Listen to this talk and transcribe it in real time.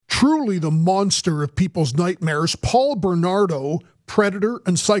Truly the monster of people's nightmares, Paul Bernardo, predator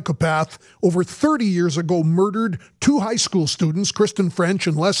and psychopath, over 30 years ago murdered two high school students, Kristen French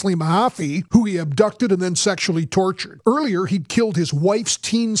and Leslie Mahaffey, who he abducted and then sexually tortured. Earlier, he'd killed his wife's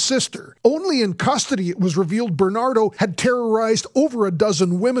teen sister. Only in custody it was revealed Bernardo had terrorized over a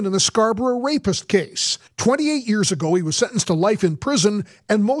dozen women in the Scarborough rapist case. 28 years ago, he was sentenced to life in prison,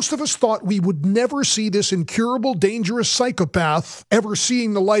 and most of us thought we would never see this incurable, dangerous psychopath ever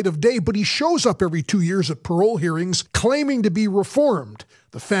seeing the light of day, but he shows up every 2 years at parole hearings claiming to be reformed.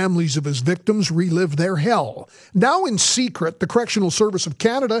 The families of his victims relive their hell. Now in secret, the Correctional Service of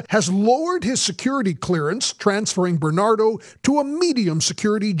Canada has lowered his security clearance, transferring Bernardo to a medium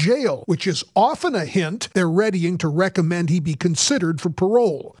security jail, which is often a hint they're readying to recommend he be considered for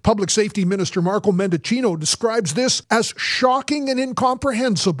parole. Public Safety Minister Marco Mendicino describes this as shocking and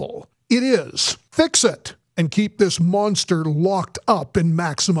incomprehensible. It is. Fix it and keep this monster locked up in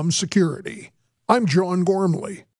maximum security. I'm John Gormley.